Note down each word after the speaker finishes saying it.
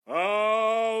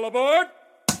aboard!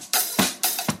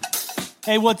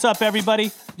 Hey, what's up,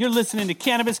 everybody? You're listening to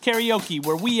Cannabis Karaoke,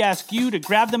 where we ask you to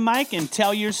grab the mic and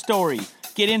tell your story.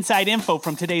 Get inside info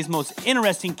from today's most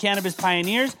interesting cannabis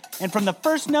pioneers, and from the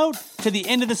first note to the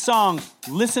end of the song,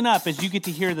 listen up as you get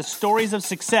to hear the stories of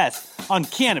success on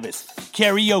Cannabis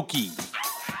Karaoke.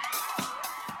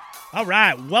 All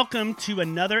right, welcome to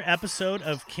another episode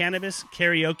of Cannabis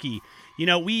Karaoke. You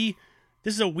know,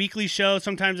 this is a weekly show.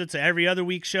 Sometimes it's an every other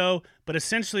week show, but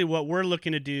essentially what we're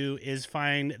looking to do is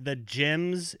find the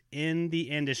gems in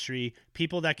the industry,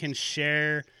 people that can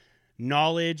share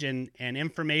knowledge and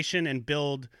information and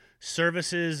build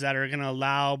services that are going to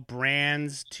allow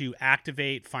brands to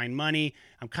activate, find money.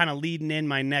 I'm kind of leading in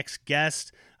my next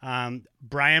guest,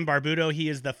 Brian Barbuto. He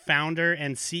is the founder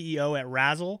and CEO at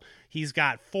Razzle. He's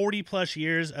got 40 plus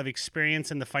years of experience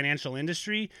in the financial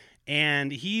industry,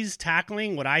 and he's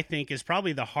tackling what I think is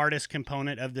probably the hardest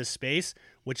component of this space,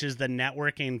 which is the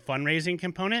networking fundraising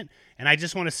component. And I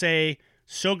just want to say,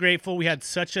 so grateful. We had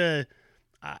such a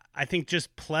I think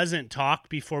just pleasant talk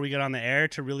before we get on the air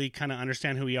to really kind of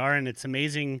understand who we are. And it's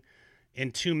amazing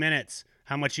in 2 minutes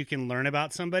how much you can learn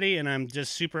about somebody. And I'm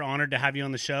just super honored to have you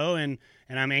on the show. And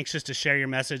I'm anxious to share your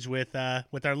message with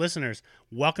our listeners.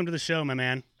 Welcome to the show, my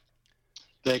man.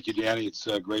 Thank you, Danny. It's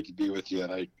great to be with you.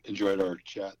 And I enjoyed our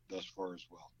chat thus far as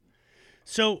well.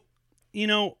 So, you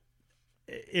know,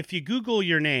 if you Google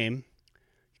your name,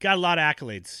 you got a lot of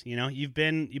accolades. You know, you've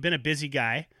been a busy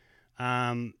guy.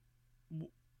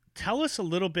 Tell us a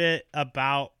little bit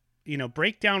about, you know,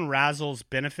 break down Razzle's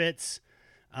benefits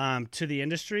to the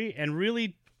industry and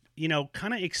really, you know,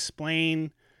 kind of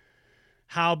explain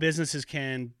how businesses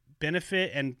can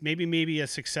benefit and maybe a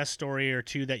success story or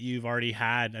two that you've already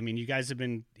had. I mean, you guys have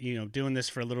been, you know, doing this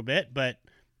for a little bit, but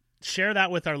share that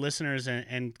with our listeners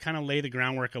and kind of lay the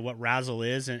groundwork of what Razzle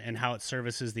is and how it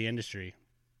services the industry.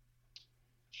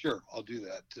 Sure, I'll do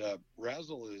that.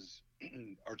 Razzle is,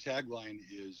 our tagline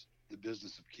is the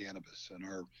business of cannabis, and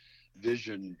our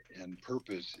vision and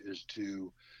purpose is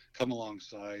to come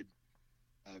alongside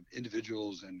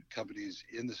individuals and companies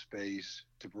in the space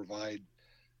to provide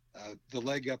the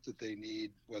leg up that they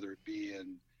need, whether it be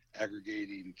in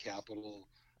aggregating capital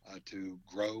to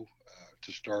grow,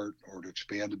 to start or to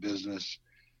expand a business,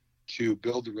 to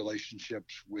build the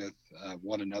relationships with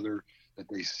one another that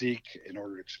they seek in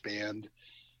order to expand.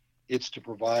 It's to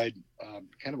provide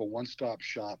kind of a one-stop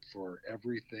shop for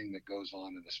everything that goes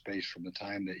on in the space from the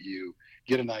time that you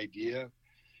get an idea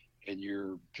and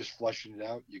you're just fleshing it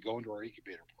out. You go into our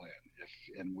incubator plan,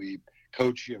 and we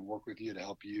coach you and work with you to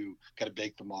help you kind of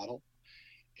bake the model.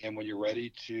 And when you're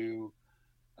ready to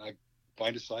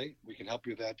find a site, we can help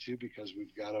you with that too, because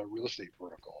we've got a real estate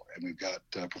vertical, and we've got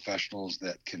professionals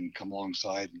that can come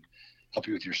alongside and help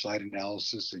you with your site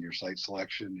analysis and your site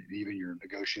selection, and even your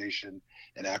negotiation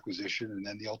and acquisition, and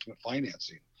then the ultimate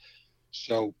financing.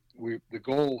 So the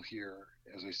goal here,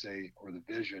 as I say, or the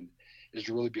vision, is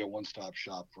to really be a one-stop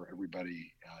shop for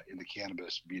everybody in the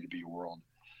cannabis B2B world,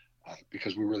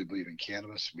 because we really believe in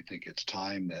cannabis. We think it's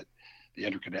time that the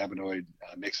endocannabinoid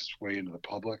makes its way into the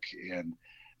public and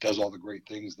does all the great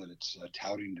things that it's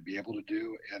touting to be able to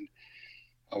do. And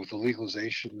with the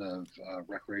legalization of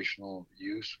recreational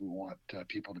use, we want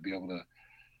people to be able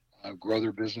to grow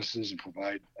their businesses and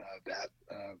provide that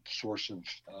source of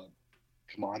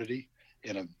commodity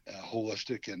in a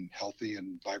holistic and healthy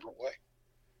and vibrant way.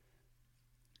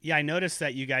 Yeah, I noticed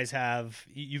that you guys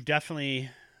you've definitely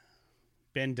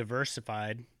been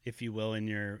diversified, if you will, in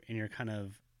your kind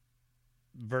of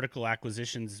vertical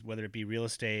acquisitions, whether it be real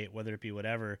estate, whether it be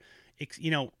whatever. You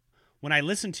know, when I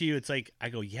listen to you, it's like, I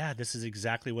go, yeah, this is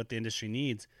exactly what the industry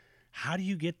needs. How do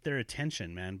you get their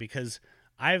attention, man? Because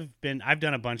I've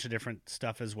done a bunch of different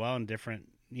stuff as well in different,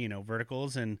 you know,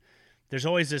 verticals. And there's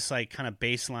always this like kind of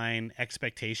baseline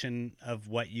expectation of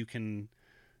what you can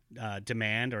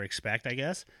demand or expect, I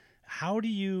guess. Let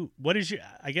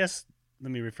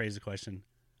me rephrase the question.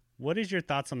 What is your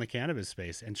thoughts on the cannabis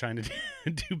space and trying to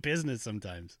do business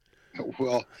sometimes?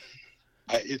 Well,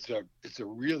 it's a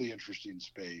really interesting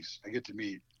space. I get to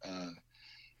meet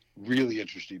really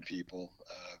interesting people.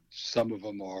 Some of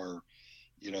them are,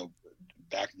 you know,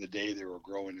 back in the day they were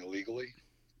growing illegally,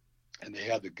 and they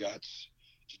had the guts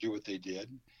to do what they did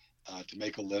to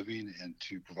make a living and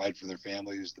to provide for their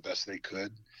families the best they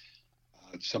could.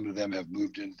 Some of them have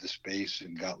moved into the space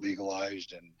and got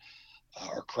legalized and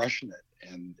are crushing it,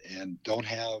 and don't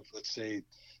have, let's say,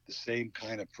 the same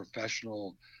kind of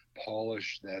professional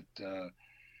polish that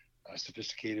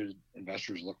sophisticated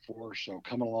investors look for. So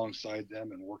coming alongside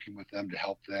them and working with them to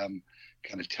help them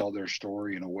kind of tell their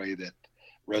story in a way that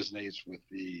resonates with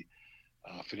the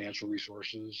Financial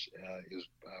resources is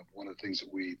one of the things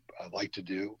that we like to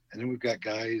do. And then we've got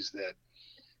guys that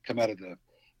come out of the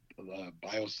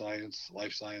bioscience,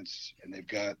 life science, and they've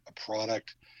got a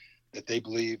product that they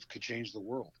believe could change the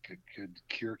world, could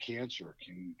cure cancer,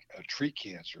 can treat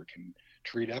cancer, can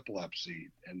treat epilepsy,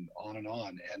 and on and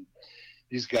on. And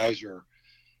these guys are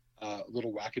a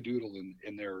little wackadoodle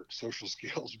in their social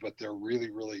skills, but they're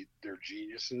really, they're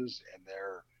geniuses, and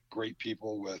they're great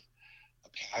people with a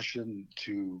passion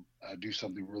to do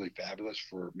something really fabulous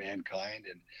for mankind.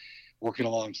 And working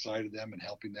alongside of them and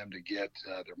helping them to get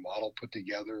their model put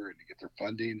together and to get their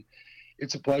funding,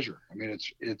 it's a pleasure. I mean,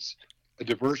 it's a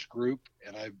diverse group,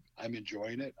 and I'm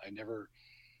enjoying it. I never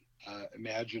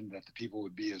imagined that the people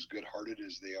would be as good-hearted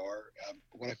as they are.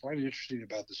 What I find interesting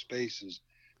about the space is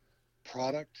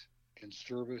product and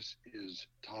service is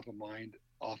top of mind,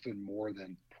 often more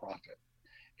than profit.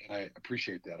 And I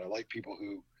appreciate that. I like people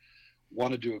who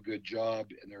want to do a good job,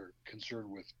 and they're concerned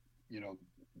with,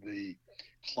 the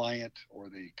client or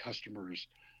the customer's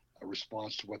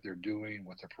response to what they're doing,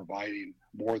 what they're providing,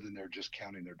 more than they're just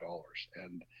counting their dollars.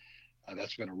 And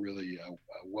that's been a really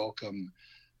welcome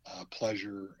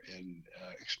pleasure and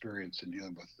experience in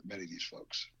dealing with many of these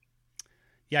folks.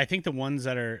 Yeah, I think the ones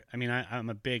that are, I'm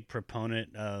a big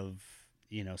proponent of,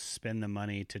 spend the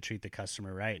money to treat the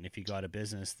customer right. And if you go out of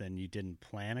business, then you didn't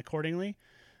plan accordingly.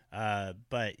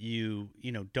 But you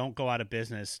don't go out of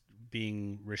business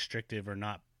being restrictive or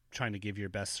not trying to give your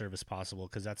best service possible,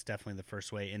 because that's definitely the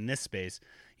first way in this space.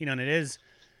 And it is,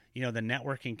 the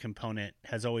networking component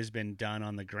has always been done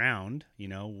on the ground,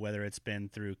 whether it's been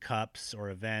through cups or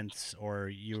events, or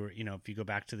if you go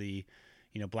back to the,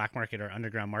 black market or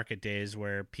underground market days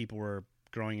where people were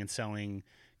growing and selling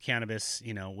cannabis,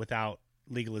 without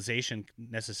legalization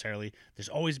necessarily, there's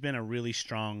always been a really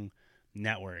strong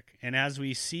network. And as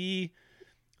we see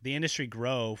the industry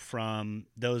grow from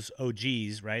those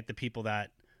OGs, right, the people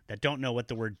that don't know what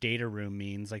the word data room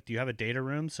means, like, do you have a data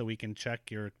room so we can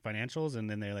check your financials? And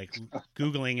then they're like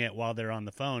Googling it while they're on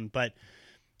the phone. But,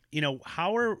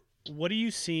 what are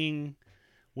you seeing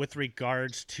with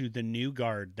regards to the new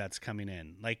guard that's coming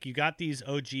in? Like, you got these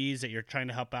OGs that you're trying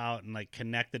to help out and like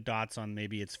connect the dots on.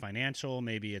 Maybe it's financial,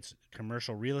 maybe it's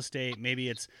commercial real estate, maybe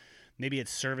it's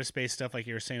service-based stuff like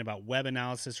you were saying about web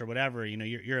analysis or whatever.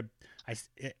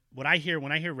 What I hear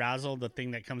when I hear Razzle, the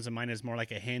thing that comes to mind is more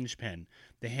like a hinge pin,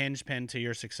 the hinge pin to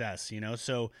your success.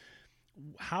 So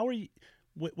how are you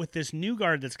with this new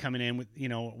guard that's coming in with,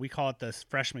 we call it the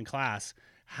freshman class?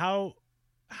 How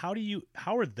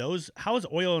is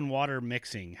oil and water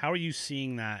mixing? How are you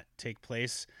seeing that take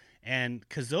place? And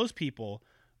because those people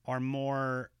are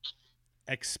more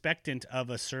expectant of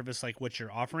a service like what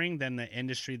you're offering than the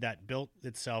industry that built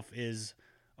itself is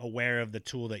aware of the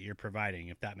tool that you're providing,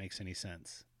 if that makes any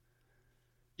sense.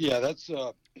 Yeah, that's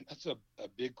a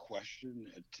big question.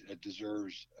 It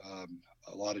deserves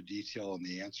a lot of detail in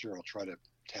the answer. I'll try to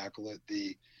tackle it.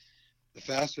 The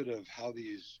facet of how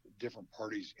these different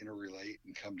parties interrelate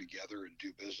and come together and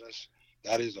do business,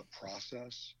 that is a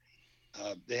process.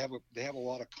 They have a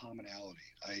lot of commonality.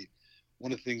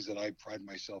 One of the things that I pride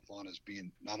myself on is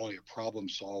being not only a problem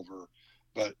solver,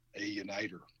 but a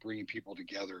uniter, bringing people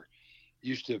together.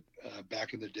 Used to,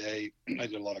 back in the day, I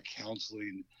did a lot of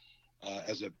counseling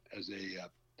as a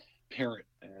parent,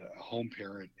 a home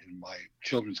parent in my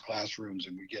children's classrooms,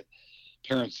 and we get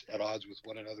parents at odds with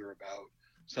one another about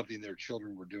something their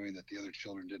children were doing that the other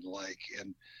children didn't like.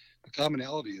 And the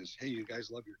commonality is, hey, you guys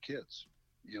love your kids.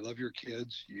 You love your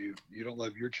kids. You don't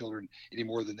love your children any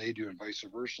more than they do, and vice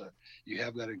versa. You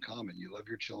have that in common. You love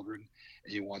your children,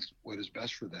 and you want what is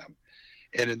best for them.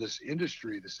 And in this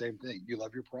industry, the same thing. You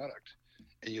love your product,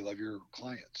 and you love your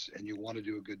clients, and you want to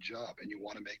do a good job, and you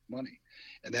want to make money.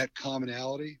 And that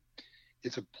commonality,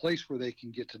 it's a place where they can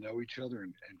get to know each other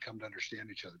and come to understand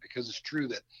each other. Because it's true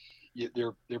that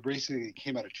they're basically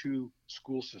came out of two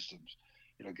school systems.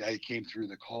 A guy came through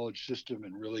the college system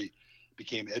and really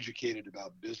became educated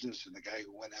about business, and the guy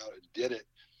who went out and did it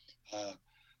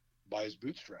by his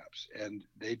bootstraps. And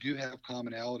they do have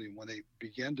commonality. When they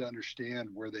begin to understand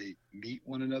where they meet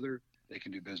one another, they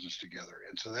can do business together.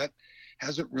 And so that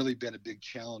hasn't really been a big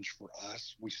challenge for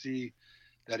us. We see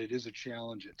that it is a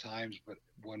challenge at times, but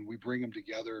when we bring them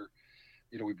together,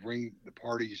 we bring the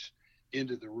parties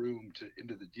into the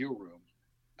deal room,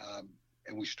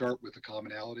 and we start with the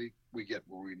commonality, we get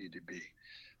where we need to be.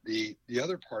 The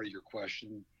other part of your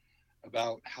question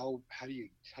about how do you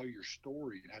tell your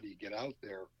story and how do you get out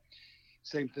there,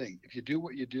 same thing. If you do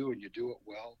what you do and you do it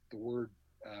well, the word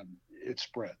it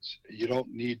spreads. You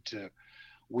don't need to.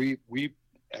 We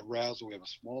at Razzle, we have a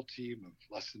small team of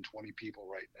less than 20 people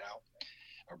right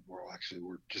now. well, actually,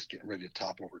 we're just getting ready to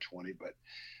top over 20,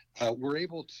 but we're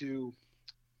able to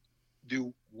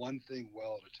do one thing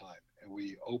well at a time, and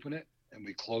we open it and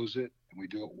we close it and we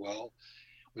do it well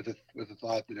with the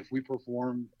thought that if we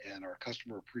perform and our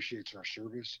customer appreciates our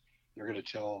service, they're going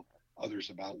to tell others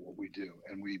about what we do.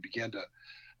 And we began to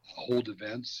hold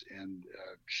events and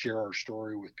share our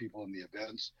story with people in the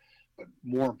events, but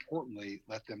more importantly,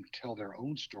 let them tell their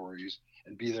own stories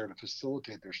and be there to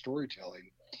facilitate their storytelling.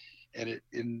 And it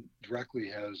indirectly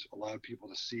has allowed people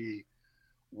to see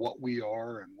what we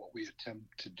are and what we attempt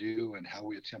to do and how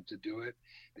we attempt to do it.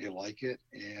 They like it.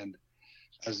 And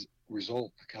as a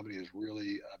result, the company is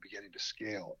really beginning to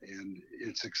scale. And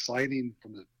it's exciting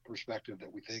from the perspective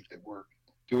that we think that we're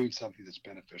doing something that's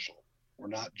beneficial. We're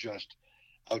not just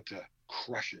out to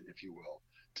crush it, if you will,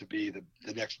 to be the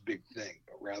next big thing,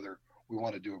 but rather we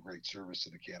want to do a great service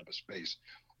in the cannabis space.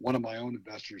 One of my own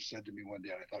investors said to me one day,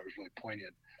 and I thought it was really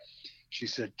poignant, she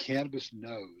said, cannabis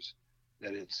knows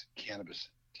that it's cannabis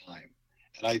time.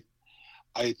 And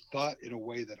I thought in a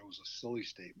way that it was a silly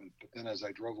statement, but then as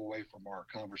I drove away from our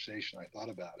conversation, I thought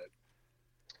about it.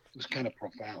 It was kind of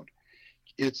profound.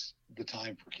 It's the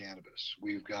time for cannabis.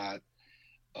 We've got,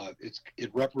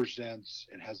 it represents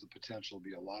and has the potential to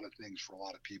be a lot of things for a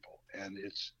lot of people, and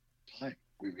it's time.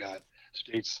 We've got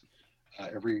states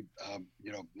every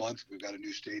month. We've got a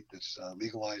new state that's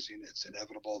legalizing. It's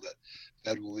inevitable that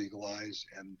Fed will legalize,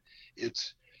 and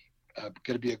it's going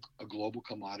to be a global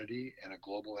commodity and a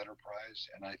global enterprise.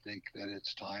 And I think that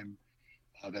it's time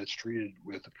that it's treated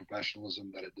with the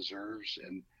professionalism that it deserves,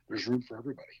 and there's room for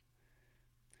everybody.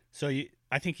 So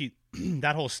I think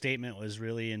that whole statement was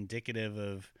really indicative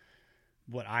of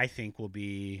what I think will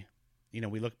be,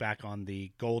 we look back on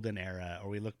the golden era, or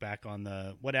we look back on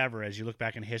the whatever. As you look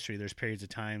back in history, there's periods of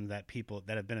time that people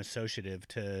that have been associative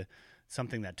to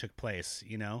something that took place,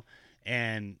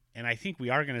 and I think we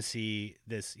are going to see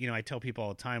this. I tell people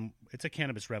all the time, it's a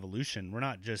cannabis revolution. It's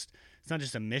not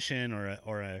just a mission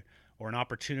or an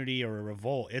opportunity or a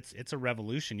revolt. It's a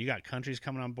revolution. You got countries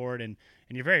coming on board, and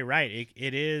you're very right.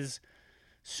 It is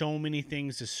so many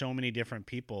things to so many different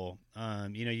people.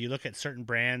 You look at certain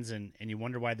brands and you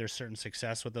wonder why there's certain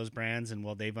success with those brands. And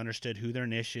they've understood who their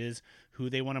niche is, who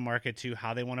they want to market to,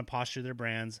 how they want to posture their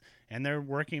brands, and they're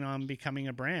working on becoming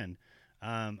a brand.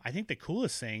 I think the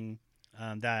coolest thing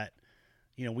that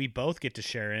we both get to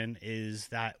share in is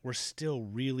that we're still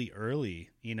really early.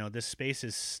 This space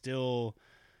is still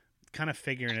kind of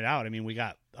figuring it out. I mean, we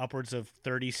got upwards of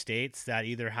 30 states that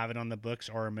either have it on the books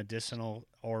or medicinal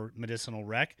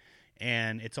rec,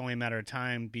 and it's only a matter of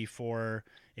time before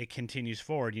it continues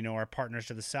forward. Our partners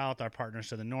to the south, our partners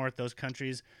to the north, those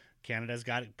countries, Canada's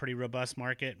got a pretty robust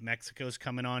market. Mexico's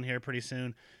coming on here pretty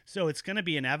soon. So it's going to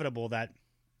be inevitable that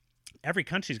every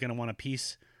country is going to want a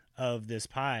piece of this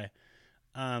pie.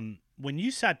 When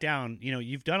you sat down,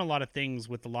 you've done a lot of things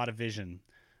with a lot of vision.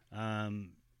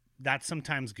 That's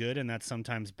sometimes good and that's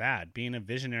sometimes bad. Being a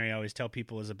visionary, I always tell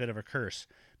people, is a bit of a curse,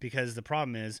 because the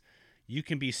problem is you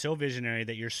can be so visionary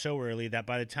that you're so early that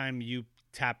by the time you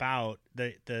tap out,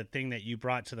 the thing that you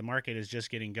brought to the market is just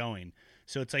getting going.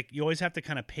 So it's like you always have to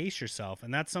kind of pace yourself.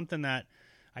 And that's something that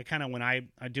I kind of, when I'm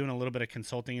doing a little bit of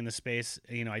consulting in the space,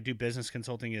 I do business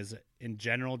consulting is in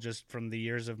general, just from the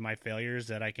years of my failures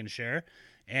that I can share.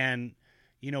 And,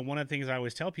 one of the things I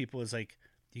always tell people is like,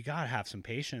 you got to have some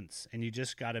patience, and you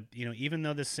just got to, even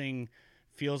though this thing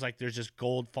feels like there's just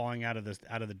gold falling out of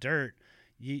the dirt,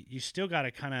 you still got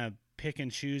to kind of pick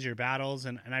and choose your battles.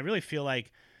 And I really feel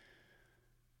like,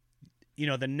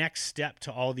 the next step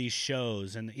to all these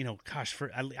shows, and,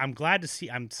 I'm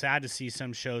sad to see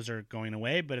some shows are going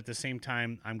away, but at the same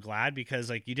time, I'm glad, because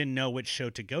like you didn't know which show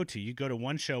to go to. You go to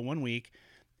one show one week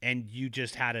and you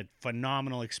just had a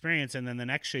phenomenal experience. And then the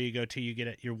next show you go to,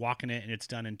 you're walking it and it's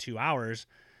done in 2 hours,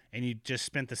 and you just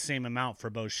spent the same amount for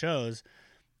both shows.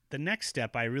 The next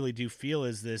step I really do feel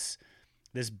is this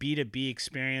B2B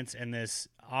experience and this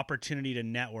opportunity to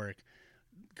network.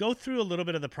 Go through a little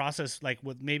bit of the process, like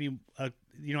with maybe,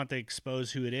 you don't have to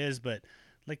expose who it is, but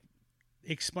like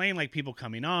explain like people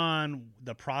coming on,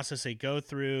 the process they go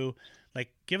through, like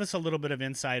give us a little bit of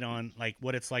insight on like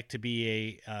what it's like to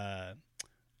be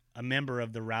a member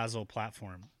of the Razzle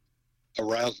platform. A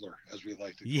Razzler, as we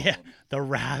like to call them. The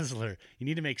Razzler. You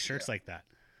need to make shirts like that.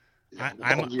 Yeah.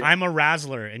 I'm a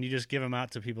Razzler, and you just give them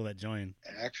out to people that join.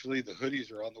 Actually, the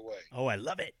hoodies are on the way. Oh, I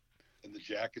love it. And the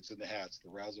jackets and the hats, the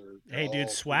Razzler. Hey, dude,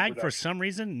 swag for some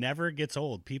reason never gets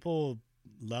old. People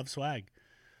love swag.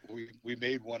 We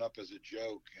made one up as a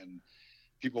joke, and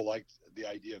people liked the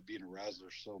idea of being a Razzler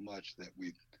so much that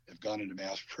we have gone into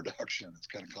mass production. It's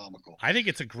kind of comical. I think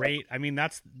it's a great. I mean,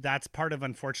 that's part of,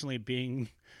 unfortunately, being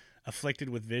afflicted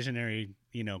with visionary,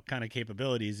 kind of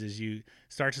capabilities is you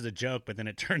starts as a joke, but then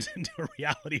it turns into a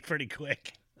reality pretty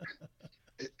quick.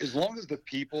 As long as the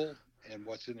people and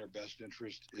what's in their best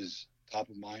interest is top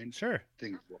of mind, Sure.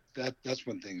 things work. That's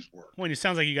when things work. Well, it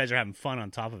sounds like you guys are having fun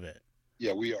on top of it.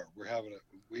 Yeah, we are. We have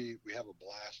a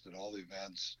blast at all the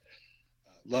events.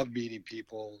 Love meeting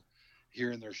people,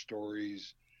 hearing their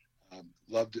stories.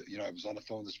 Loved it. I was on the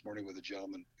phone this morning with a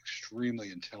gentleman,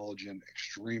 extremely intelligent,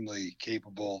 extremely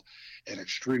capable, and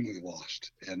extremely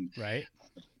lost. And right.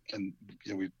 And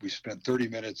we spent 30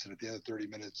 minutes, and at the end of 30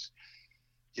 minutes,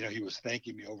 he was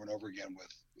thanking me over and over again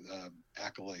with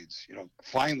accolades.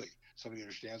 Finally, somebody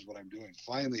understands what I'm doing.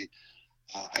 Finally,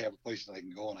 I have a place that I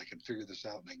can go and I can figure this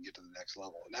out and I can get to the next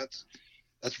level. And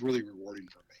that's really rewarding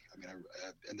for me. I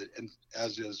mean, and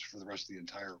as is for the rest of the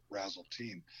entire Razzle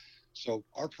team. So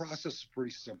our process is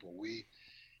pretty simple.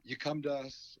 You come to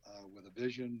us with a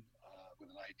vision, with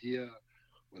an idea,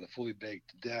 with a fully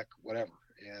baked deck, whatever,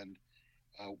 and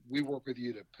we work with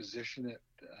you to position it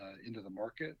into the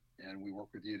market, and we work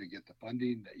with you to get the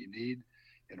funding that you need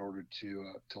in order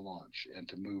to launch and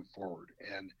to move forward.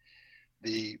 And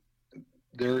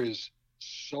there is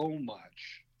so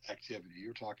much activity.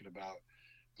 You're talking about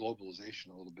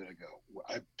globalization a little bit ago.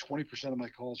 20% of my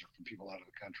calls are from people out of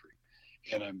the country.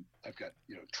 And I've got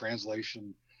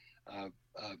translation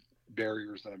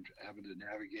barriers that I'm having to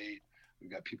navigate. We've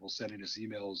got people sending us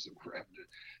emails that we're having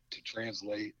to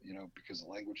translate, because the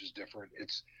language is different.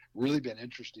 It's really been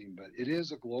interesting, but it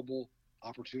is a global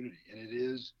opportunity, and it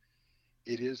is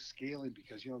scaling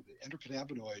because the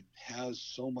endocannabinoid has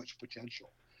so much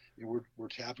potential. We're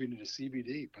tapping into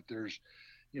CBD, but there's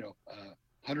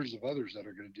hundreds of others that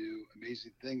are going to do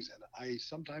amazing things, and I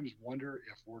sometimes wonder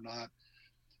if we're not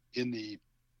in the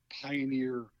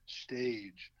pioneer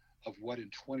stage of what in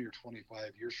 20 or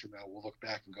 25 years from now we'll look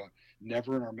back and go,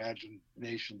 never in our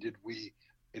imagination did we,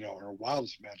 in our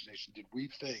wildest imagination, did we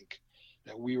think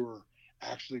that we were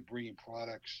actually bringing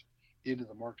products into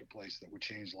the marketplace that would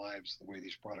change lives the way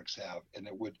these products have, and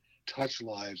that would touch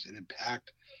lives and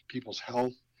impact people's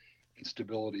health and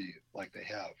stability like they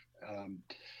have.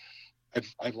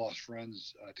 I've lost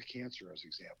friends to cancer, as an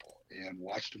example, and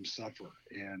watched them suffer,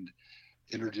 and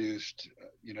introduced,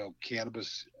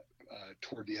 cannabis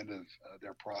toward the end of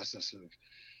their process of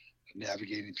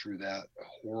navigating through that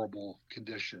horrible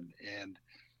condition, and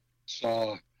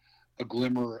saw a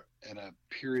glimmer and a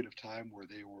period of time where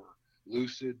they were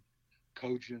lucid,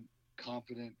 cogent,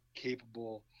 confident,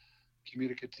 capable,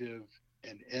 communicative,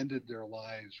 and ended their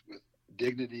lives with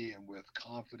dignity and with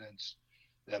confidence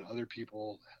that other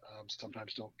people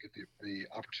sometimes don't get the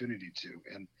opportunity to.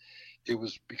 And it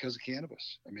was because of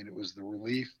cannabis. I mean, it was the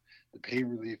relief, the pain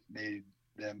relief made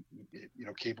them,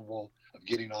 capable of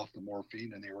getting off the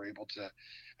morphine, and they were able to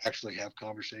actually have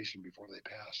conversation before they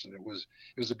passed. And it was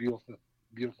a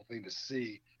beautiful thing to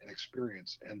see and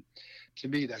experience. And to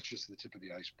me, that's just the tip of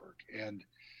the iceberg. And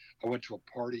I went to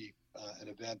a party, an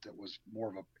event that was more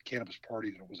of a cannabis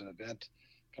party than it was an event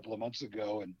a couple of months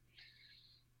ago. And,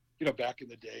 back in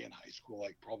the day in high school,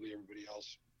 like probably everybody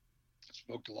else,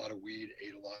 smoked a lot of weed,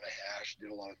 ate a lot of hash,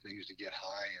 did a lot of things to get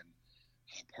high, and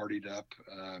partied up,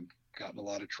 got in a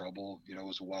lot of trouble,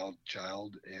 was a wild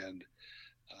child, and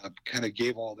kind of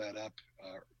gave all that up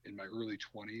in my early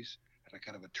 20s at a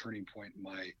kind of a turning point in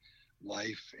my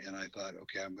life. And I thought,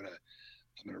 okay, I'm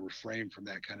gonna refrain from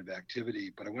that kind of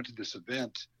activity. But I went to this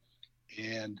event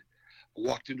and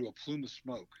walked into a plume of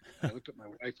smoke. I looked at my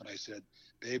wife and I said,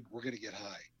 babe, we're going to get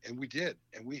high. And we did.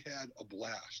 And we had a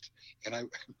blast. And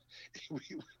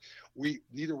we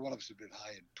neither one of us had been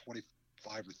high in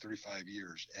 25 or 35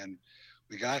 years. And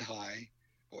we got high.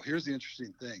 Well, here's the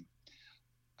interesting thing.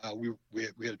 We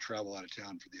had to travel out of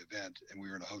town for the event, and we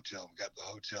were in a hotel. We got to the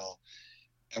hotel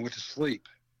and went to sleep.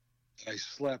 And I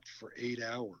slept for 8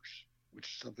 hours, which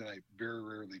is something I very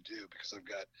rarely do because I've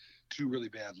got two really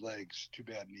bad legs, two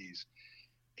bad knees,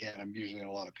 and I'm usually in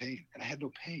a lot of pain. And I had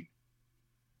no pain.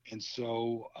 And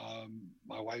so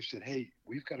my wife said, hey,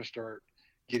 we've got to start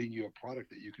getting you a product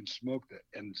that you can smoke.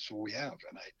 And so we have.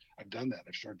 And I've done that.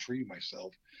 I've started treating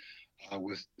myself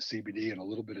with CBD and a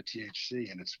little bit of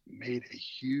THC, and it's made a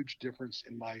huge difference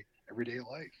in my everyday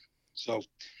life. So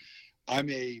I'm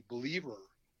a believer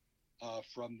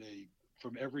from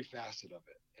every facet of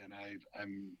it. And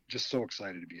I'm just so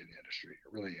excited to be in the industry. I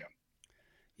really am.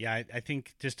 Yeah, I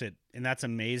think and that's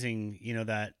amazing.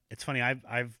 That it's funny.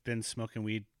 I've been smoking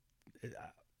weed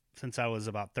since I was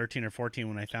about 13 or 14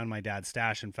 when I found my dad's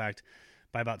stash. In fact,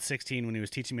 by about 16, when he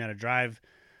was teaching me how to drive,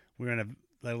 we were in a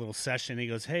little session. He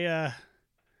goes, "Hey, have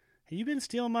you been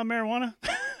stealing my marijuana?"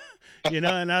 And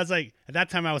I was like, at that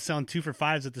time I was selling 2 for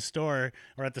 $5s at the store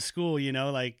or at the school,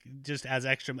 like just as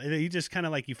extra. You just kind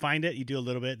of like, you find it, you do a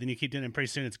little bit, then you keep doing it, and pretty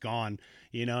soon it's gone,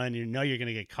 and you're going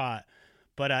to get caught.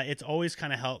 But it's always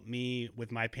kind of helped me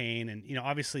with my pain. And,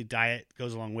 obviously diet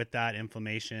goes along with that,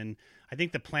 inflammation. I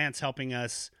think the plant's helping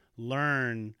us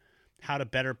learn how to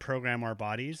better program our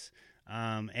bodies.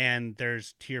 And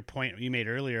there's, to your point you made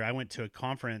earlier, I went to a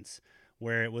conference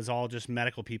where it was all just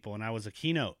medical people, and I was a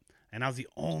keynote, and I was the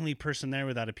only person there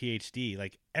without a PhD.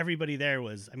 Like, everybody there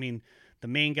was, the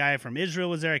main guy from Israel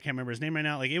was there. I can't remember his name right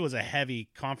now. Like, it was a heavy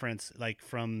conference, like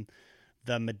from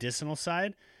the medicinal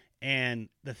side. And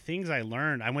the things I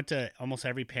learned, I went to almost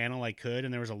every panel I could,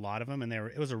 and there was a lot of them, and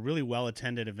it was a really well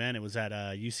attended event. It was at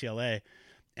UCLA,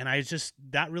 and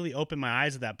that really opened my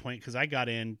eyes at that point, because I got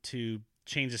in to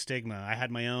change the stigma. I had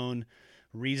my own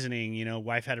reasoning.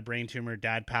 Wife had a brain tumor,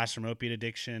 dad passed from opiate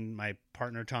addiction, my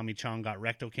partner Tommy Chong got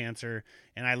rectal cancer,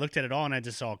 and I looked at it all and I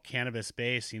just saw cannabis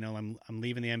based. I'm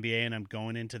leaving the MBA and I'm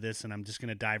going into this, and I'm just going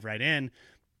to dive right in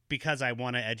because I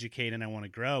want to educate and I want to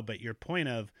grow. But your point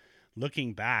of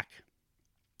looking back,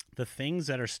 the things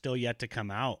that are still yet to come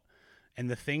out and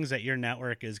the things that your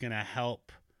network is going to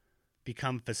help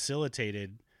become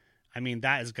facilitated,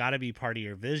 that has got to be part of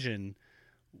your vision.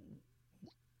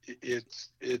 It's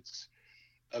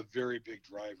a very big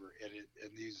driver.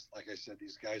 And these, like I said,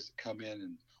 these guys that come in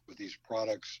and with these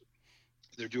products,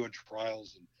 they're doing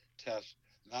trials and tests,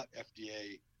 not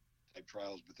FDA type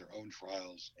trials, but their own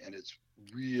trials. And it's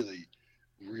really,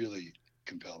 really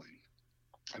compelling.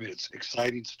 It's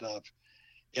exciting stuff.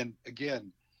 And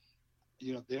again,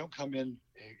 they don't come in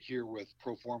here with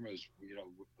pro formas,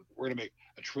 we're going to make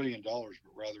 $1 trillion, but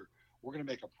rather we're going to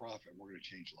make a profit. We're going to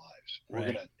change lives.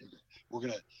 Right. We're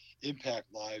going to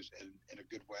impact lives in a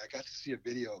good way. I got to see a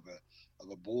video of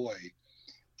a boy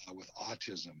with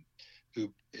autism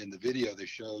who, in the video, they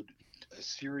showed a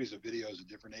series of videos at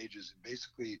different ages. And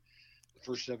basically, the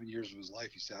first 7 years of his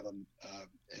life, he sat on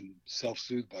and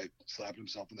self-soothed by slapping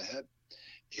himself in the head.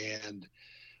 And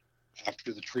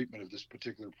after the treatment of this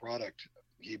particular product,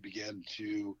 he began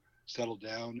to settle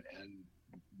down and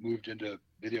moved into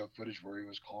video footage where he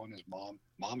was calling his mom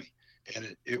mommy.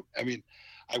 And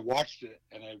I watched it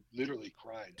and I literally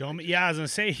cried. I was gonna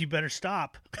say, you better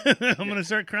stop. I'm gonna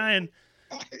start crying.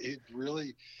 It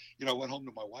really, I went home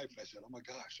to my wife and I said, oh my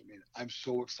gosh, I'm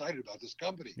so excited about this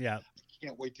company. Yeah, I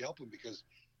can't wait to help them because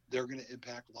they're going to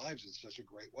impact lives in such a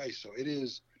great way. So it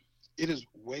is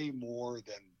way more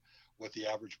than what the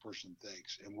average person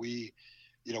thinks. And we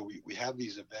have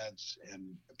these events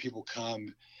and people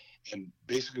come, and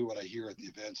basically what I hear at the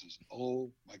events is,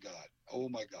 oh my God, oh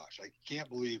my gosh, I can't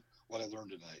believe what I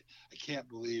learned tonight. I can't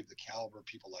believe the caliber of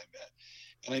people I met.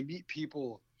 And I meet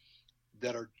people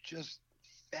that are just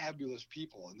fabulous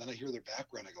people. And then I hear their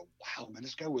background. I go, wow, man,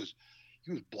 this guy was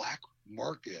black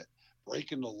market,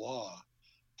 breaking the law,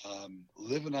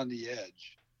 living on the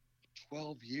edge,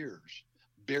 12 years,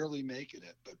 barely making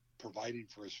it, but providing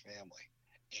for his family.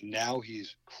 And now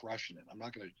he's crushing it. I'm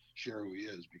not going to share who he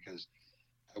is because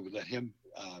I would let him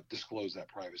disclose that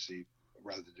privacy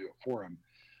rather than do it for him.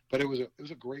 But it was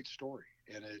a great story,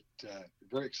 and it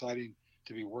very exciting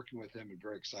to be working with him, and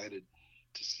very excited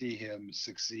to see him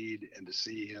succeed and to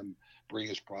see him bring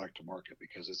his product to market,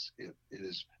 because it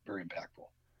is very impactful.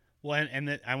 Well,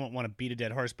 and I won't want to beat a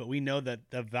dead horse, but we know that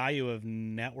the value of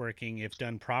networking, if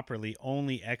done properly,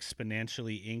 only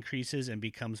exponentially increases and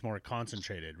becomes more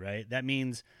concentrated, right? That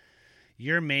means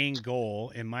your main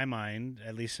goal, in my mind,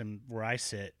 at least in where I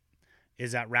sit,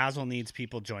 is that Razzle needs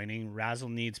people joining. Razzle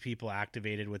needs people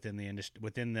activated within the industry,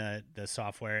 within the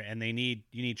software, and you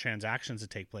need transactions to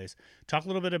take place. Talk a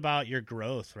little bit about your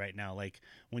growth right now. Like,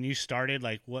 when you started,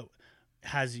 like,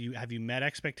 have you met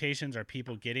expectations? Are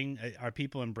people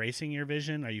embracing your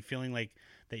vision? Are you feeling like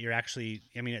that you're actually,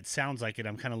 it sounds like it.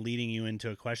 I'm kind of leading you into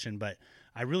a question, but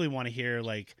I really want to hear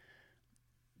like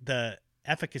the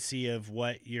efficacy of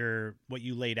what you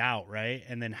laid out, right?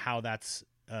 And then how that's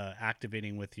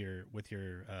activating with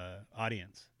your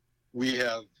audience. We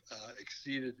have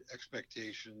exceeded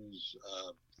expectations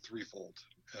threefold.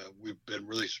 We've been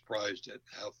really surprised at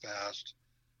how fast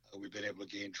we've been able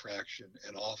to gain traction,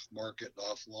 and off market,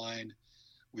 offline.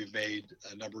 We've made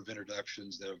a number of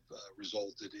introductions that have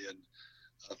resulted in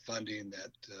funding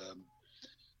that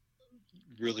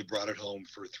really brought it home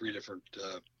for 3 different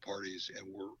parties. And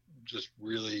we're just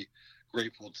really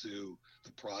grateful to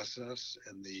the process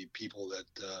and the people that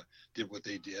did what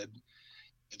they did.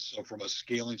 And so from a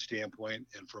scaling standpoint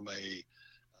and from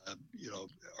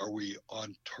are we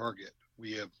on target?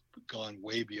 We have gone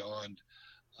way beyond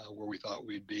where we thought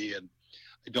we'd be. And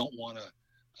I don't want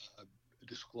to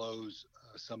disclose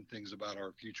some things about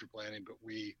our future planning, but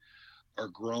we are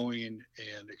growing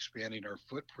and expanding our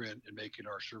footprint and making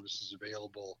our services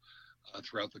available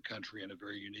throughout the country in a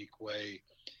very unique way.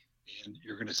 And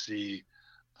you're going to see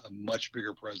a much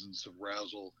bigger presence of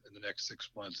Razzle in the next 6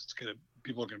 months.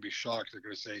 People are going to be shocked. They're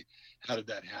going to say, how did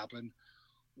that happen?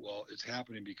 Well, it's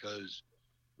happening because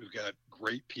we've got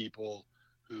great people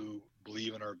who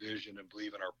believe in our vision and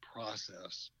believe in our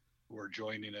process, who are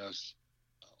joining us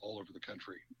all over the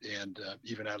country and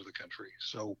even out of the country.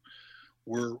 So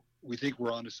we think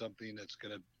we're onto something that's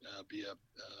going to be a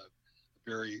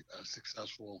very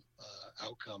successful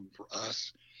outcome for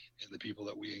us and the people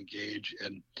that we engage.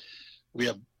 And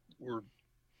we're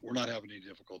not having any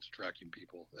difficulty tracking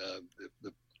people.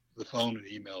 The phone and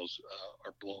emails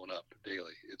are blowing up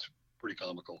daily. It's pretty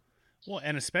comical. Well,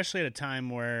 and especially at a time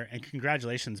where, and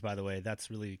congratulations, by the way, that's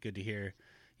really good to hear.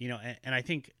 And I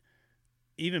think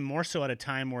even more so at a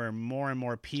time where more and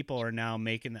more people are now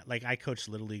making that. Like, I coached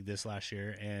Little League this last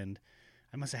year, and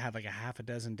I must have had like a half a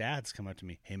dozen dads come up to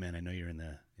me. Hey man, I know you're in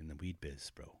the weed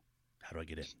biz, bro. How do I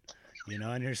get in?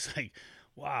 And you're just like,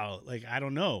 wow, like, I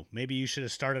don't know. Maybe you should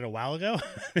have started a while ago,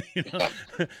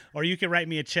 or you can write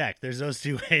me a check. There's those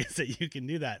two ways that you can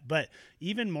do that. But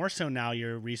even more so now,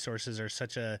 your resources are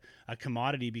such a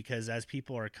commodity, because as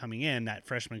people are coming in, that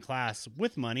freshman class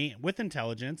with money, with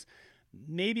intelligence,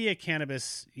 maybe a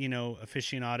cannabis,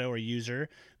 aficionado or user,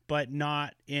 but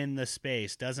not in the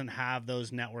space, doesn't have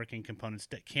those networking components,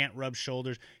 that can't rub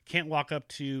shoulders, can't walk up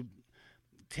to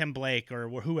Tim Blake or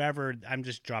whoever. I'm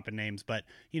just dropping names, but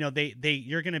you're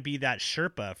going to be that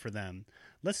Sherpa for them.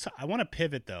 I want to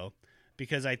pivot though,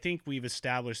 because I think we've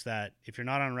established that if you're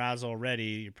not on Razzle already,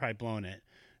 you're probably blowing it.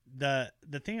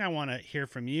 The thing I want to hear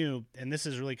from you, and this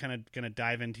is really kind of going to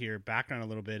dive into your background a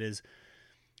little bit, is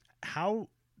how,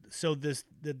 so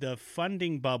the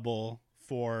funding bubble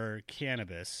for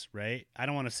cannabis, right? I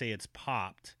don't want to say it's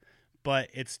popped, but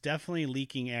it's definitely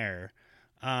leaking air.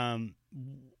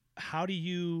 How do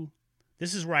you,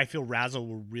 this is where I feel Razzle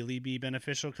will really be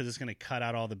beneficial, because it's going to cut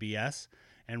out all the BS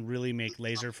and really make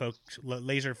laser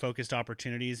focused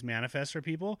opportunities manifest for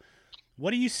people.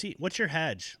 What do you see? What's your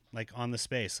hedge like on the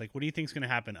space? Like, what do you think is going to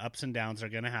happen? Ups and downs are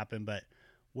going to happen, but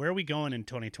where are we going in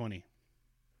 2020?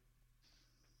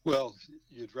 Well,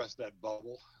 you addressed that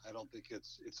bubble. I don't think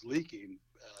it's leaking.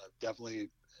 Definitely,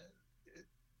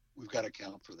 we've got to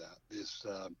account for that. This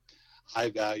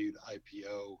high-valued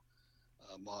IPO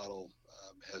model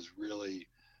has really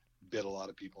bit a lot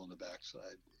of people in the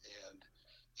backside, and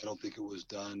I don't think it was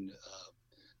done,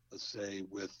 let's say,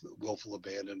 with willful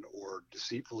abandon or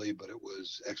deceitfully, but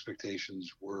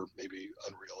expectations were maybe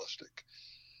unrealistic.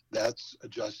 That's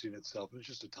adjusting itself. It's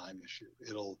just a time issue.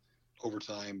 It'll, over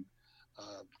time,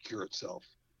 cure itself.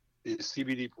 The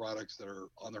CBD products that are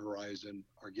on the horizon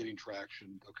are getting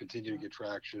traction. They'll continue to get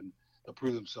traction. They'll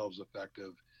prove themselves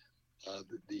effective.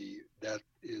 That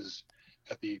is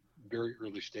at the very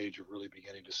early stage of really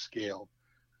beginning to scale.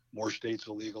 More states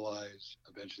will legalize.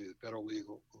 Eventually, the federal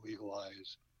will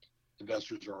legalize.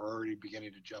 Investors are already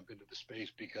beginning to jump into the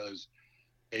space because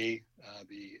the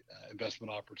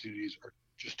investment opportunities are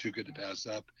just too good to pass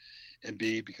up, and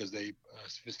B, because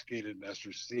sophisticated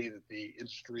investors see that the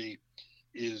industry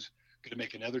is going to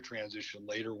make another transition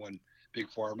later when big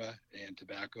pharma and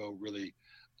tobacco really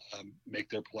make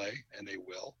their play, and they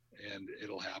will, and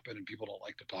it'll happen, and people don't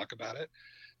like to talk about it.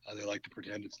 They like to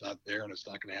pretend it's not there and it's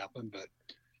not going to happen, but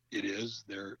it is.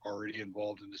 They're already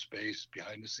involved in the space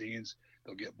behind the scenes.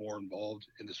 They'll get more involved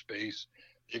in the space.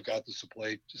 They've got the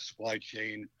supply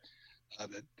chain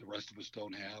that the rest of us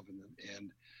don't have,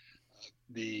 and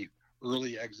the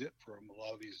early exit from a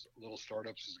lot of these little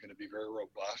startups is going to be very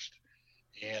robust,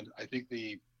 and I think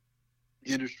the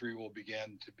industry will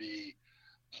begin to be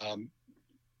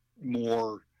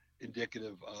more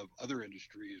indicative of other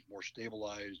industries, more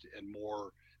stabilized and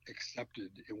more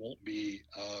accepted. It won't be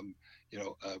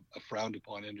a frowned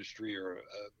upon industry or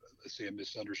let's say a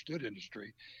misunderstood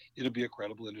industry. It'll be a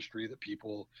credible industry that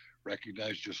people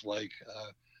recognize, just like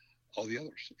all the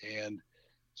others. And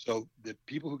so the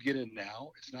people who get in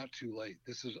now, it's not too late.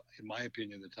 This is, in my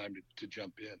opinion, the time to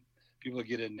jump in. People that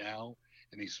get in now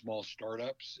in these small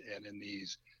startups and in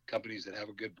these companies that have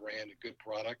a good brand, a good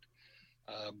product,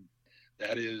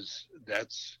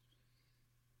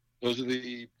 those are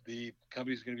the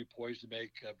companies going to be poised to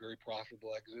make very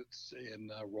profitable exits in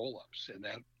roll-ups, and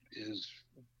that is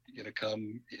going to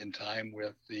come in time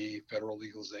with the federal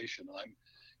legalization. I'm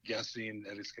guessing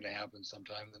that it's going to happen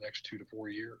sometime in the next 2 to 4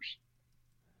 years.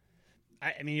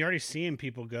 I mean, you're already seeing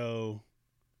people go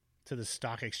to the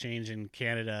stock exchange in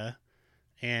Canada,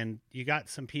 and you got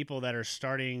some people that are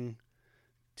starting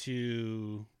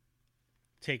to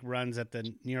take runs at the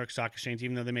New York Stock Exchange,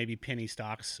 even though they may be penny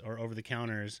stocks or over the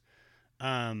counters.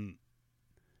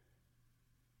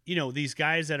 These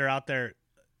guys that are out there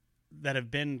that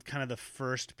have been kind of the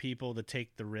first people to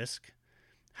take the risk,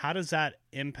 how does that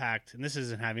impact, and this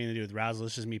isn't having to do with Razzle,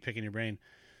 it's just me picking your brain,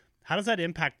 how does that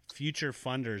impact future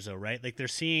funders though, right? Like they're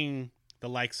seeing the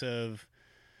likes of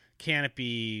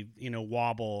Canopy,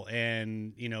 wobble,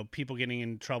 and, people getting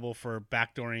in trouble for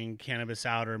backdooring cannabis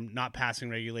out or not passing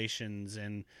regulations,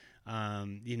 and,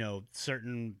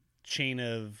 certain chain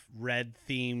of red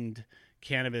themed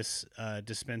cannabis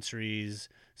dispensaries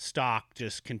stock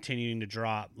just continuing to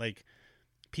drop, like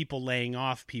people laying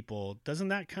off people. Doesn't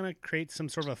that kind of create some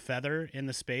sort of a feather in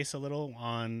the space a little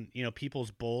on,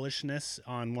 people's bullishness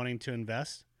on wanting to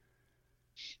invest?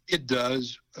 It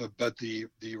does, but the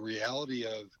reality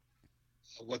of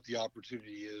what the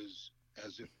opportunity is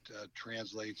as it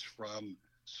translates from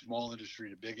small industry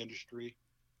to big industry,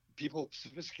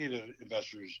 sophisticated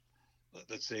investors,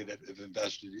 let's say, that have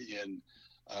invested in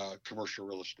commercial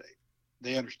real estate,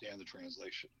 they understand the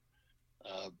translation.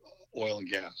 Oil and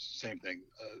gas, same thing,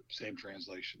 same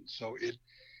translation. So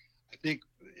I think,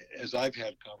 as I've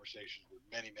had conversations with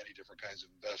many different kinds of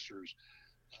investors,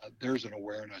 there's an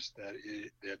awareness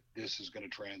that this is going to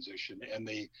transition, and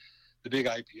the big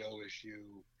IPO issue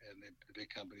and the big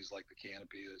companies like the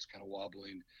Canopy that's kind of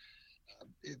wobbling,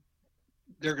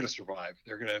 they're going to survive.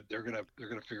 They're going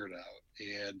to figure it out,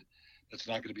 and it's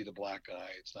not going to be the black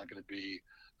eye. It's not going to be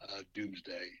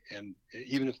doomsday. And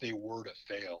even if they were to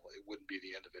fail, it wouldn't be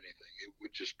the end of anything. It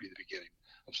would just be the beginning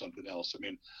of something else. I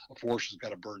mean, a forest has got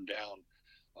to burn down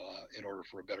in order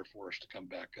for a better forest to come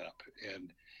back up,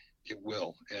 and it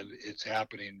will. And it's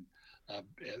happening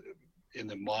in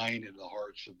the mind and the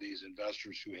hearts of these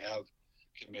investors who have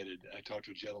committed. I talked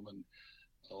to a gentleman,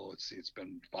 it's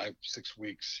been 5-6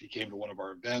 weeks. He came to one of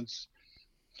our events.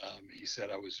 He said,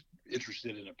 I was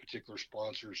interested in a particular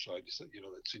sponsor, so I just said,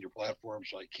 that's in your platform.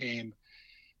 So I came,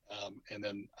 and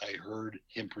then I heard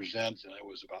him present, and I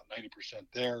was about 90%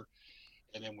 there.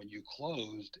 And then when you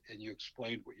closed and you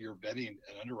explained what your vetting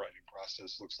and underwriting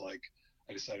process looks like,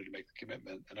 I decided to make the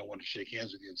commitment, and I wanted to shake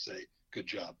hands with you and say, good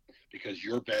job, because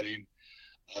your vetting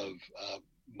of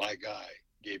my guy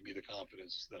gave me the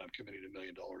confidence that I'm committing $1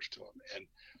 million to him.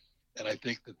 And I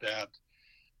think that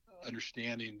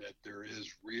understanding that there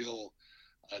is real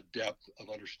depth of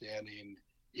understanding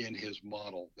in his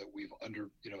model, that we've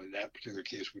in that particular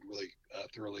case, we'd really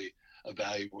thoroughly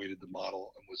evaluated the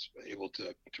model and was able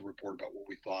to report about what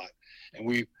we thought. And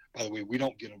by the way, we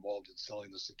don't get involved in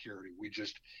selling the security. We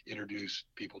just introduce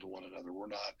people to one another. We're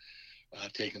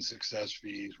not taking success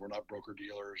fees. We're not broker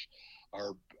dealers.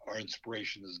 Our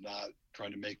inspiration is not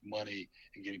trying to make money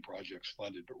and getting projects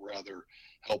funded, but rather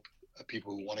help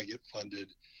people who want to get funded,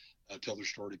 tell their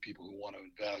story to people who want to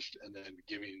invest, and then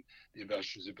giving the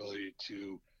investors the ability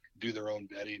to do their own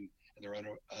vetting and their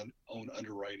own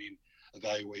underwriting,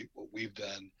 evaluate what we've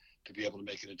done to be able to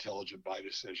make an intelligent buy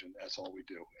decision. That's all we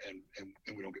do, and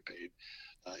we don't get paid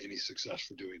any success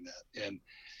for doing that. And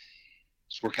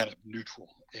so we're kind of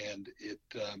neutral, and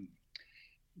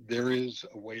there is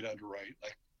a way to underwrite,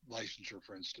 like licensure,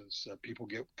 for instance. People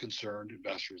get concerned,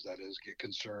 investors that is, get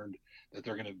concerned that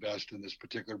they're going to invest in this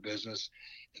particular business,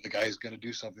 and the guy is going to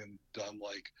do something dumb,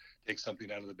 like take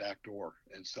something out of the back door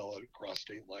and sell it across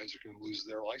state lines. They're going to lose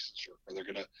their licensure, or they're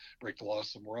going to break the law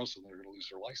somewhere else and they're going to lose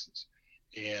their license.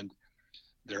 And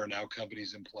there are now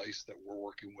companies in place that we're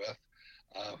working with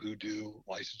who do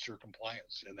licensure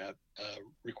compliance, and that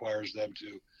requires them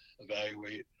to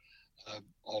evaluate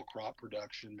all crop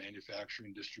production,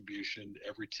 manufacturing, distribution,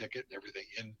 every ticket, everything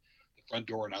in the front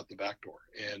door and out the back door.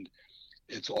 And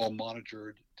it's all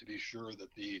monitored to be sure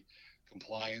that the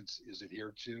compliance is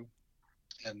adhered to,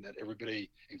 and that everybody,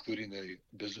 including the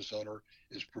business owner,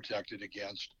 is protected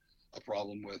against a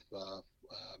problem with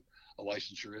a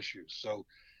licensure issue. So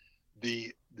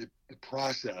the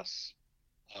process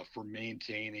for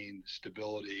maintaining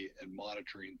stability and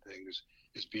monitoring things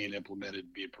is being implemented,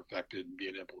 being perfected, and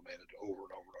being implemented over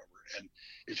and over and over. And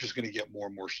it's just going to get more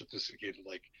and more sophisticated,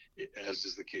 as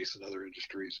is the case in other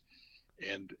industries,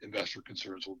 and investor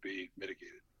concerns will be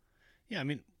mitigated. Yeah, I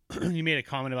mean, you made a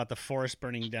comment about the forest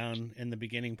burning down in the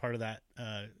beginning part of that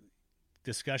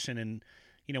discussion, and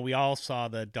we all saw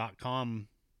the .com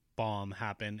bomb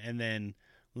happen, and then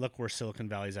look where Silicon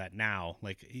Valley's at now.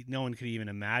 Like, no one could even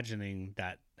imagining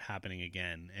that happening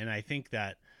again. And I think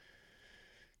that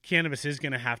cannabis is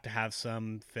going to have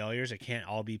some failures. It can't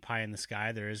all be pie in the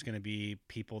sky. There is going to be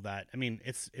people that,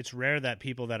 it's rare that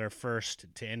people that are first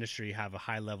to industry have a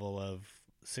high level of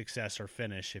success or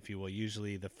finish, if you will.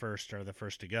 Usually the first are the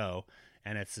first to go,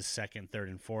 and it's the second, third,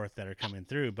 and fourth that are coming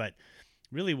through. But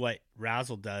really what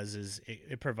Razzle does is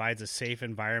it provides a safe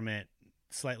environment,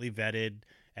 slightly vetted,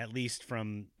 at least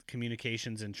from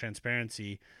communications and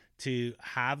transparency, to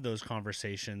have those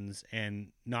conversations and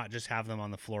not just have them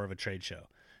on the floor of a trade show.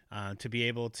 To be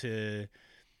able to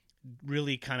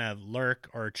really kind of lurk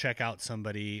or check out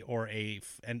somebody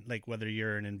and like whether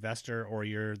you're an investor or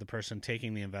you're the person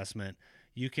taking the investment,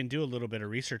 you can do a little bit of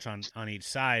research on each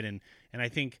side. And I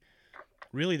think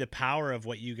really the power of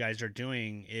what you guys are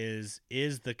doing is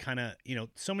the kind of,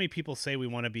 so many people say we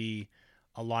want to be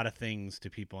a lot of things to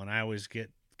people. And I always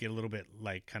get a little bit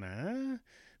like kind of,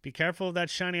 be careful of that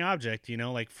shiny object,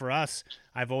 like for us,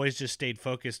 I've always just stayed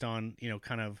focused on,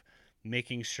 kind of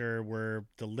making sure we're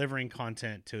delivering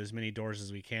content to as many doors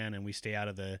as we can, and we stay out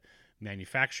of the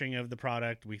manufacturing of the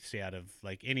product. We stay out of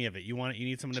like any of it. You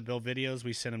need someone to build videos,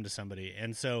 we send them to somebody.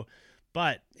 And so,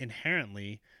 but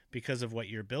inherently, because of what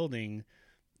you're building,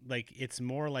 like it's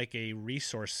more like a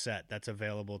resource set that's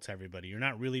available to everybody. You're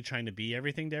not really trying to be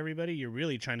everything to everybody. You're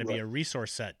really trying to be a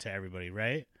resource set to everybody,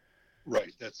 right?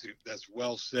 Right. That's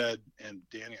well said. And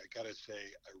Danny, I gotta say,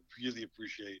 I really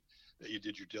appreciate that you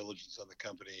did your diligence on the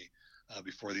company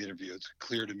before the interview. It's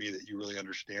clear to me that you really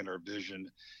understand our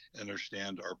vision,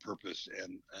 understand our purpose,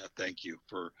 and thank you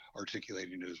for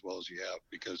articulating it as well as you have,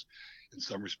 because in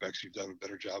some respects you've done a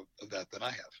better job of that than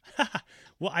I have.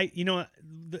 Well,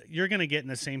 you're going to get in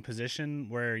the same position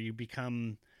where you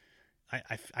become,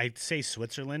 I'd say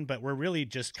Switzerland, but we're really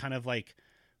just kind of like,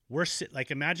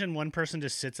 imagine one person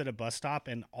just sits at a bus stop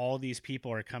and all these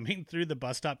people are coming through the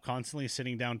bus stop constantly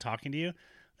sitting down talking to you.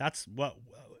 That's what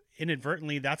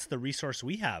inadvertently, that's the resource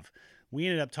we have. We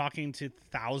ended up talking to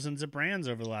thousands of brands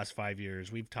over the last 5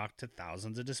 years. We've talked to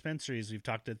thousands of dispensaries. We've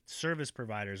talked to service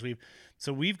providers.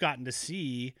 We've gotten to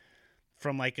see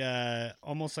from like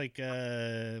almost like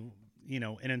an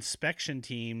inspection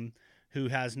team who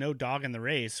has no dog in the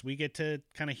race. We get to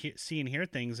kind of see and hear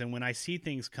things. And when I see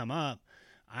things come up,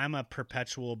 I'm a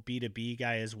perpetual B2B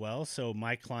guy as well. So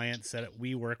my clients that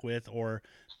we work with or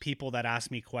people that ask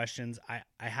me questions, I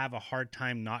have a hard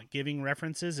time not giving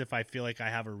references if I feel like I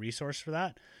have a resource for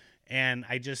that. And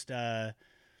I just, I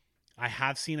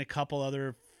have seen a couple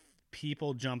other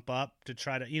people jump up to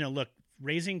try to, look,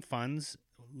 raising funds.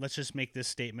 Let's just make this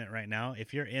statement right now.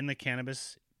 If you're in the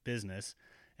cannabis business,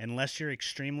 unless you're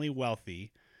extremely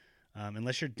wealthy,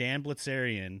 unless you're Dan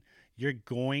Blitzerian, you're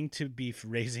going to be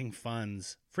raising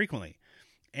funds frequently.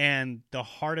 And the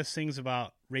hardest things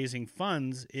about raising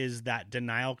funds is that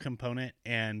denial component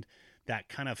and that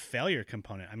kind of failure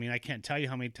component. I mean, I can't tell you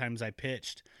how many times I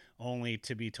pitched only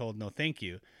to be told, no, thank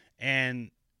you. And,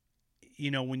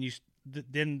 when you,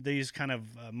 then these kind of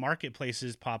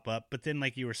marketplaces pop up, but then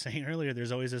like you were saying earlier,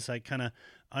 there's always this like kind of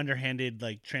underhanded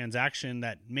like transaction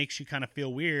that makes you kind of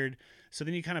feel weird. So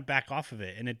then you kind of back off of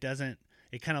it and it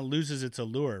kind of loses its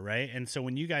allure, right? And so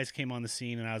when you guys came on the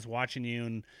scene and I was watching you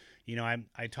and,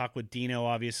 I talked with Dino,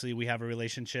 obviously we have a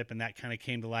relationship, and that kind of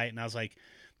came to light. And I was like,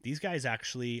 these guys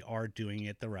actually are doing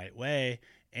it the right way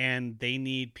and they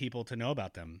need people to know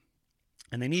about them.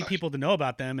 And they need people to know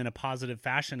about them in a positive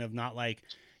fashion of not like,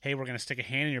 hey, we're going to stick a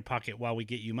hand in your pocket while we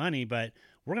get you money, but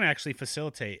we're going to actually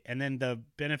facilitate. And then the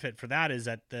benefit for that is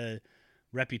that the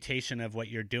reputation of what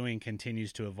you're doing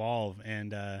continues to evolve.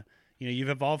 And, you've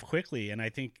evolved quickly, and I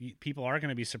think people are going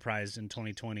to be surprised in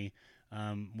 2020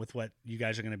 with what you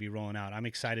guys are going to be rolling out. I'm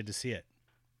excited to see it.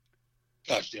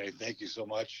 Gosh, Danny, thank you so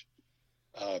much.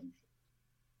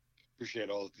 Appreciate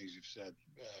all the things you've said.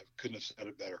 Couldn't have said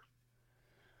it better.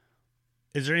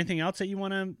 Is there anything else that you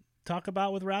want to talk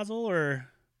about with Razzle, or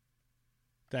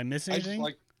did I miss anything?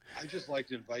 I just like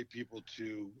to invite people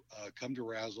to come to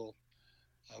Razzle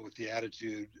with the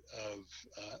attitude of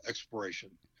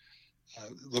exploration.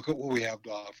 Look at what we have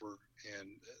to offer and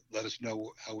let us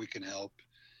know how we can help,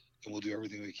 and we'll do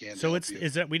everything we can. So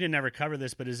we didn't ever cover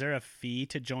this, but is there a fee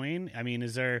to join? I mean,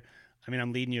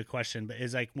 I'm leading you a question, but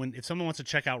if someone wants to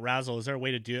check out Razzle, is there a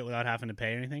way to do it without having to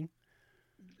pay anything?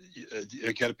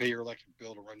 You got to pay your electric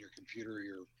bill to run your computer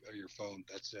or your phone.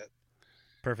 That's it.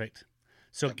 Perfect.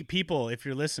 So people, if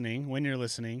you're listening, when you're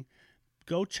listening,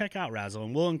 go check out Razzle,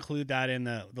 and we'll include that in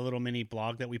the little mini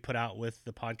blog that we put out with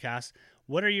the podcast.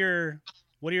 What are your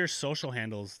social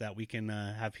handles that we can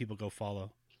have people go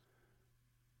follow?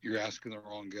 You're asking the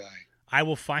wrong guy. I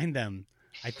will find them.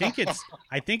 I think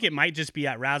it might just be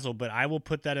at Razzle, but I will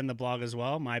put that in the blog as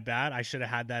well. My bad. I should have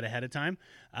had that ahead of time.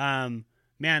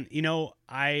 Man,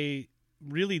 I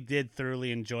really did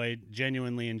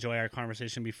genuinely enjoy our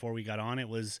conversation before we got on. It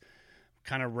was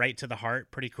kind of right to the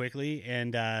heart pretty quickly.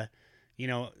 And,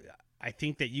 I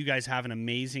think that you guys have an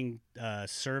amazing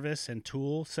service and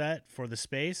tool set for the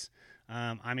space.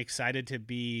 I'm excited to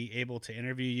be able to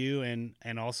interview you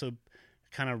and also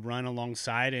kind of run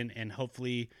alongside and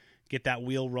hopefully get that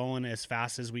wheel rolling as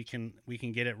fast as we can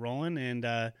get it rolling.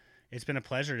 And it's been a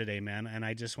pleasure today, man. And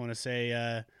I just want to say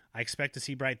I expect to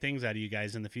see bright things out of you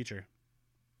guys in the future.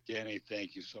 Danny,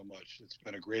 thank you so much. It's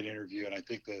been a great interview, and I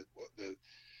think that the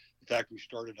fact we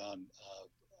started on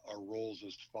our roles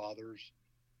as fathers,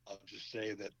 I'll just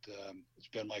say that it's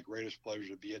been my greatest pleasure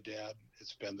to be a dad.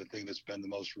 It's been the thing that's been the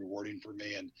most rewarding for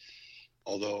me. And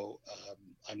although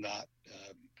I'm not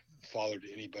father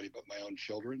to anybody but my own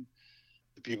children,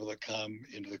 the people that come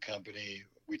into the company,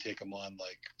 we take them on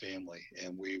like family,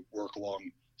 and we work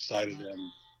alongside of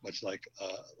them much like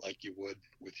you would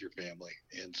with your family.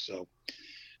 And so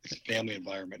it's a family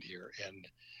environment here, and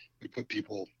we put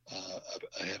people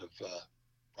ahead of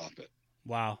profit.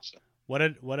 Wow. So. What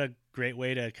a great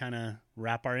way to kind of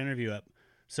wrap our interview up.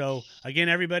 So again,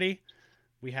 everybody,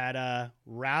 we had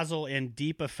Razzle in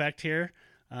Deep Effect here,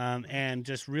 and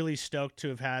just really stoked to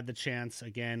have had the chance.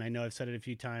 Again, I know I've said it a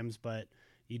few times, but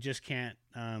you just can't,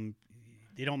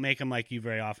 they don't make them like you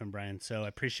very often, Brian. So I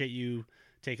appreciate you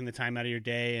taking the time out of your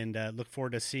day, and look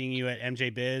forward to seeing you at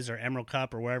MJ Biz or Emerald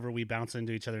Cup or wherever we bounce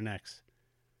into each other next.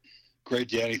 Great,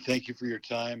 Danny. Thank you for your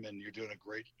time, and you're doing a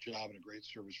great job and a great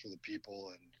service for the people,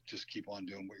 and just keep on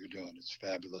doing what you're doing. It's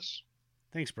fabulous.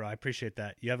 Thanks, bro. I appreciate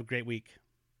that. You have a great week.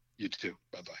 You too.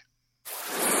 Bye-bye.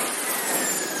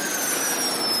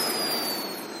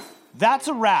 That's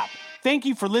a wrap. Thank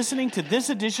you for listening to this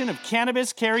edition of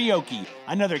Cannabis Karaoke,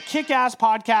 another kick-ass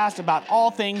podcast about all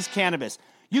things cannabis.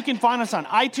 You can find us on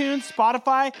iTunes,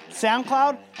 Spotify,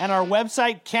 SoundCloud, and our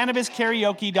website,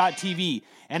 cannabiskaraoke.tv.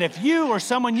 And if you or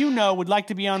someone you know would like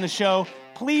to be on the show,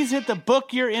 please hit the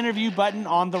book your interview button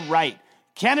on the right.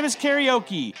 Cannabis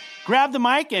Karaoke. Grab the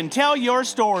mic and tell your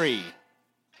story.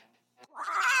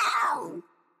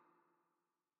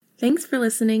 Thanks for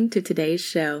listening to today's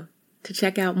show. To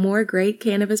check out more great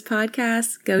cannabis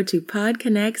podcasts, go to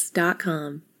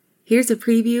podconnects.com. Here's a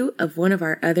preview of one of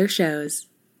our other shows.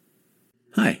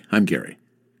 Hi, I'm Gary,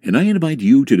 and I invite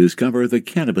you to discover the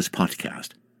Cannabis Podcast,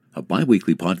 a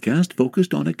bi-weekly podcast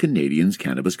focused on a Canadian's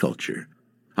cannabis culture.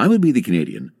 I would be the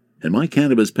Canadian, and my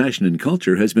cannabis passion and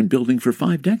culture has been building for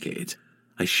 5 decades.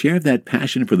 I share that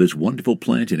passion for this wonderful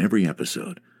plant in every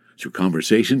episode, through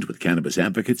conversations with cannabis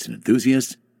advocates and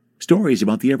enthusiasts, stories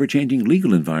about the ever-changing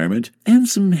legal environment, and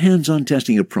some hands-on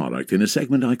testing of product in a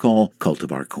segment I call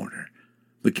Cultivar Corner.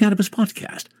 The Cannabis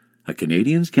Podcast, a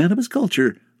Canadian's cannabis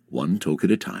culture, one toke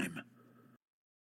at a time.